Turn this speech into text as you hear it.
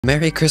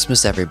Merry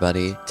Christmas,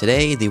 everybody!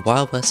 Today, the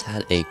Wild West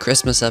had a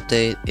Christmas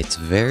update. It's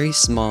very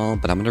small,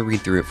 but I'm going to read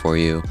through it for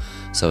you.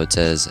 So it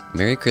says,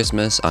 Merry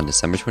Christmas on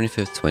December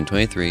 25th,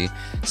 2023.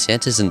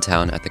 Santa's in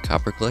town at the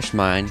Copper Clutch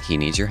Mine. He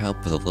needs your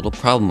help with a little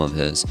problem of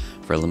his.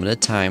 For a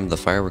limited time, the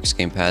fireworks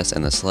game pass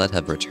and the sled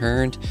have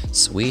returned.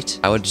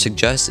 Sweet. I would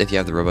suggest if you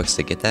have the Robux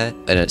to get that,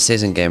 and it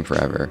stays in game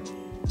forever.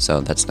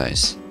 So that's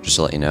nice, just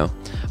to let you know.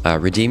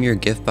 Redeem your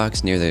gift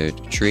box near the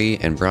tree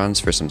and bronze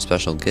for some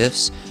special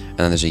gifts. And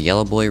then there's a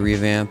Yellow Boy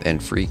revamp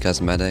and free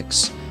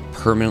cosmetics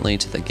permanently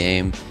to the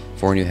game.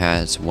 4 new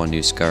hats, 1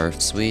 new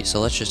scarf. Sweet, so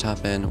let's just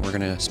hop in. We're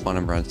gonna spawn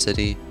in Bronze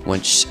City.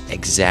 Went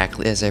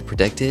exactly as I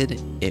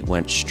predicted. It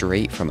went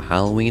straight from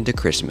Halloween to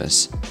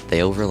Christmas.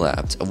 They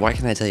overlapped. Why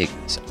can I tell you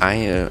guys? I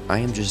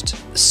am just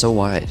so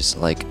wise.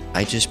 Like,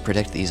 I just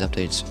predict these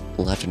updates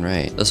left and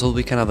right. This will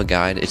be kind of a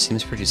guide. It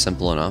seems pretty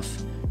simple enough.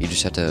 You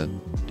just have to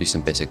do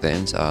some basic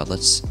things.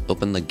 Let's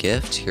open the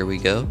gift. Here we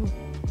go.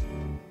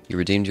 You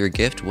redeemed your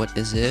gift. What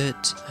is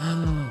it?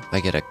 I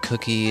get a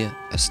cookie,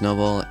 a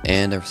snowball,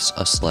 and a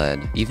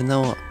sled. Even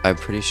though I'm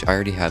pretty sure I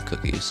already have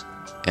cookies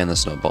and the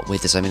snowball.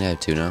 Wait, does that mean I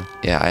have 2 now?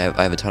 Yeah,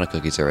 I have a ton of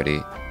cookies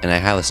already, and I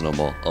have a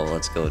snowball. Oh,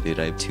 let's go, dude.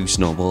 I have 2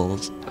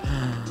 snowballs.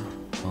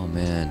 Oh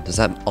man, does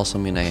that also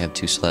mean I have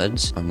 2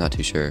 sleds? I'm not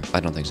too sure. I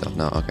don't think so.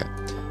 No, okay.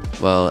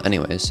 Well,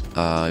 anyways,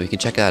 we can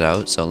check that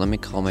out. So let me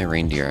call my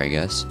reindeer, I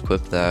guess.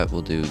 Equip that.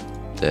 We'll do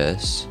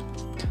this.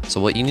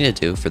 So what you need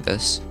to do for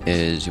this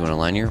is you want to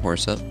line your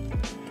horse up,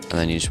 and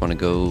then you just want to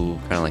go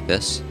kind of like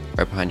this,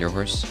 right behind your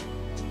horse,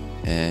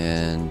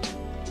 and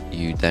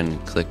you then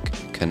click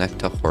connect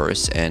to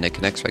horse, and it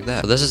connects like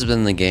that. So this has been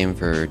in the game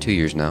for 2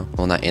 years now.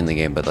 Well, not in the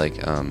game, but like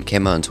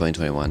came out in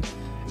 2021,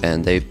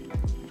 and they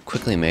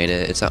quickly made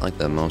it. It's not like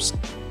the most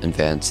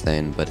advanced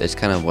thing, but it's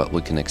kind of what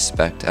we can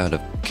expect out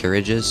of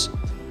carriages.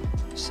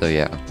 So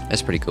yeah,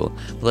 that's pretty cool.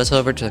 But let's head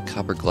over to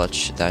Copper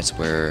Clutch. That's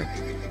where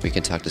we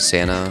can talk to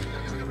Santa,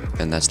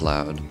 and that's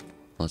loud.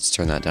 Let's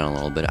turn that down a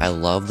little bit. I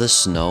love the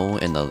snow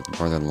and the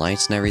northern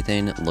lights and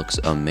everything. It looks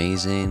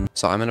amazing.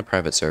 So I'm in a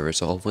private server,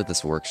 so hopefully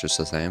this works just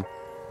the same.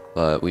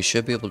 But we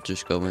should be able to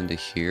just go into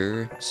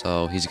here.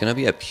 So he's gonna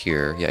be up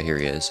here. Yeah, here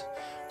he is.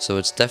 So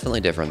it's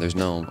definitely different. There's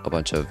no a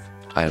bunch of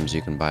items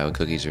you can buy with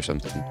cookies or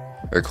something,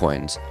 or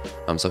coins.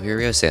 So here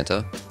we have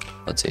Santa.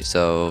 Let's see.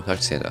 So talk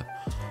to Santa.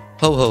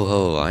 Ho ho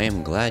ho, I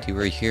am glad you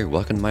were here.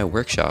 Welcome to my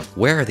workshop.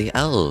 Where are the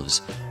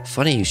elves?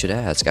 Funny you should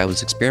ask. I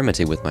was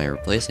experimenting with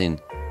replacing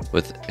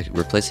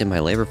my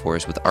labor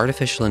force with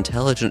artificial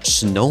intelligent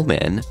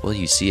snowmen. Well,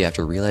 you see,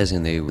 after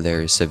realizing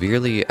their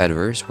severely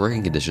adverse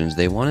working conditions,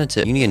 they wanted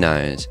to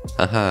unionize.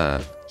 Haha.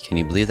 Can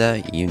you believe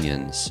that?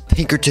 Unions.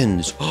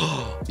 Pinkertons!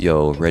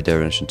 Yo, Red Dead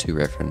Redemption 2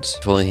 reference.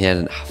 If only he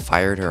hadn't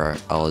fired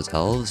all his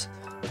elves.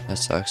 That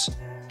sucks.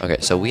 Okay,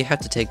 so we have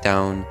to take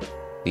down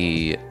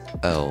the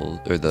elves,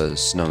 or the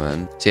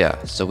snowmen. So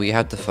yeah, so we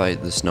have to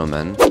fight the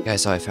snowmen.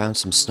 Guys, so I found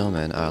some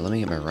snowmen. Let me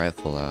get my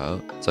rifle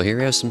out. So here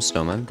we have some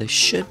snowmen. They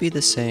should be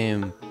the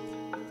same.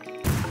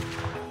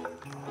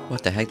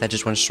 What the heck? That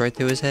just went straight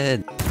through his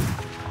head.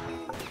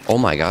 Oh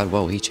my god,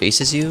 whoa, he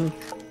chases you?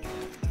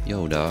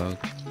 Yo, dog.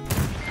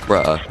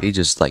 Bruh, he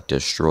just like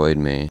destroyed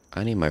me.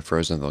 I need my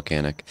frozen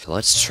volcanic. So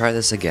let's try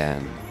this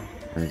again.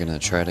 We're gonna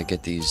try to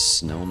get these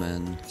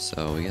snowmen.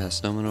 So we got a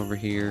snowman over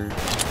here.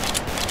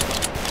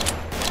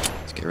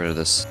 Get rid of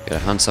this. Gotta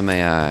hunt some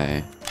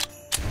AI.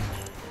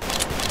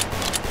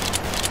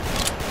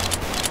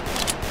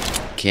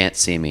 Can't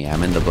see me.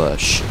 I'm in the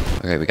bush.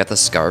 Okay, we got the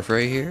scarf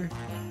right here.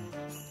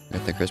 We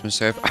got the Christmas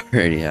scarf. I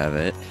already have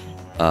it.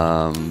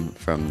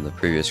 From the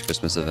previous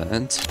Christmas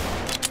event.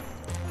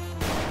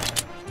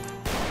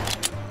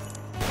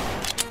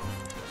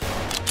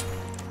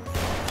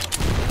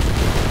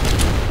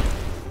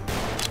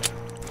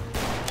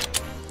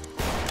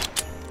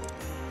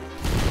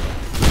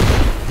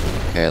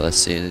 Okay, let's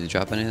see. Did he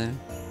drop anything?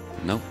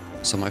 Nope.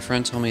 So my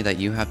friend told me that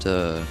you have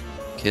to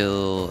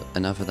kill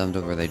enough of them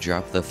to where they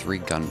drop the 3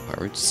 gun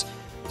parts.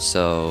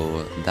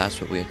 So that's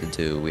what we have to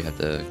do. We have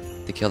to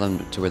kill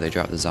them to where they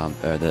drop the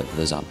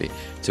zombie,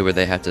 to where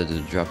they have to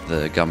drop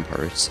the gun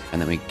parts,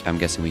 and then I'm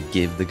guessing we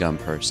give the gun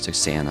parts to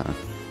Santa,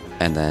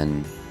 and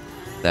then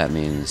that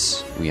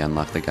means we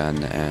unlock the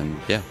gun. And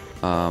yeah,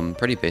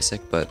 pretty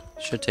basic, but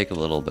should take a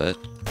little bit.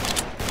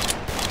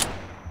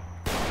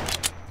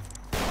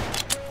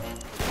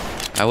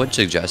 I would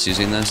suggest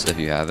using this if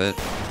you have it,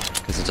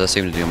 because it does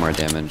seem to do more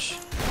damage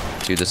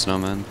to the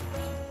snowman.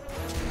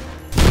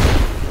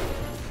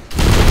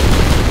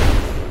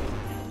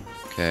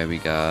 Okay, we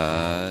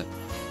got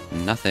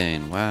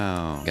nothing.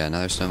 Wow. We got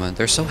another snowman.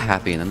 They're so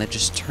happy, and then they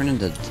just turn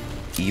into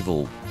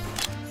evil.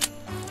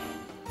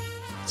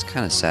 It's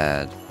kind of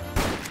sad.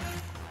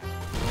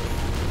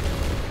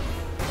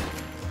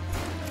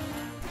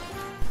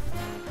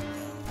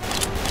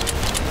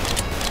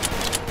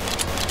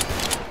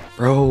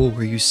 Bro,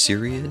 are you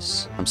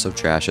serious? I'm so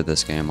trash at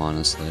this game,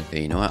 honestly.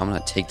 Hey, you know what? I'm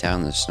gonna take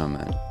down this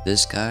snowman.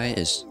 This guy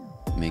is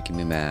making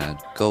me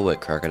mad. Go away,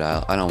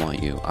 crocodile. I don't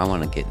want you. I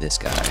want to get this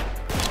guy.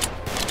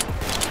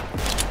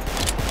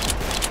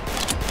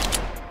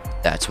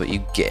 That's what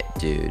you get,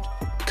 dude.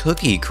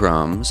 cookie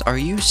crumbs? Are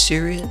you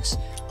serious?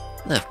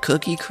 Left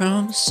cookie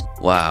crumbs?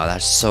 Wow,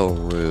 that's so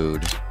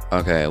rude.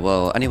 Okay,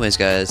 well, anyways,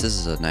 guys, this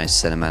is a nice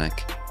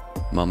cinematic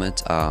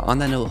moment. On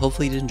that note,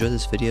 hopefully you did enjoy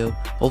this video.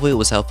 Hopefully it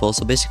was helpful.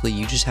 So basically,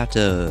 you just have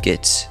to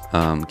get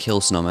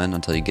kill snowmen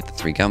until you get the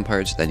 3 gun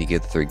parts. Then you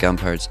give the 3 gun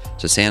parts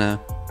to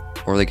Santa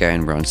or the guy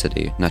in Brown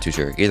City. Not too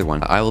sure. Either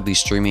one. I will be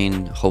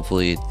streaming,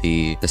 hopefully,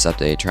 this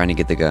update, trying to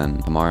get the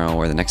gun tomorrow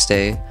or the next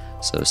day.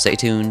 So stay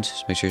tuned.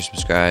 Just make sure you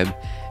subscribe.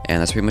 And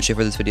that's pretty much it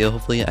for this video.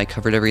 Hopefully I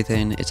covered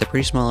everything. It's a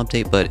pretty small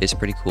update, but it's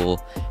pretty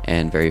cool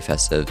and very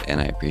festive, and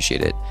I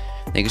appreciate it.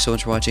 Thank you so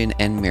much for watching,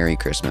 and Merry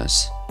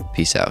Christmas.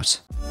 Peace out.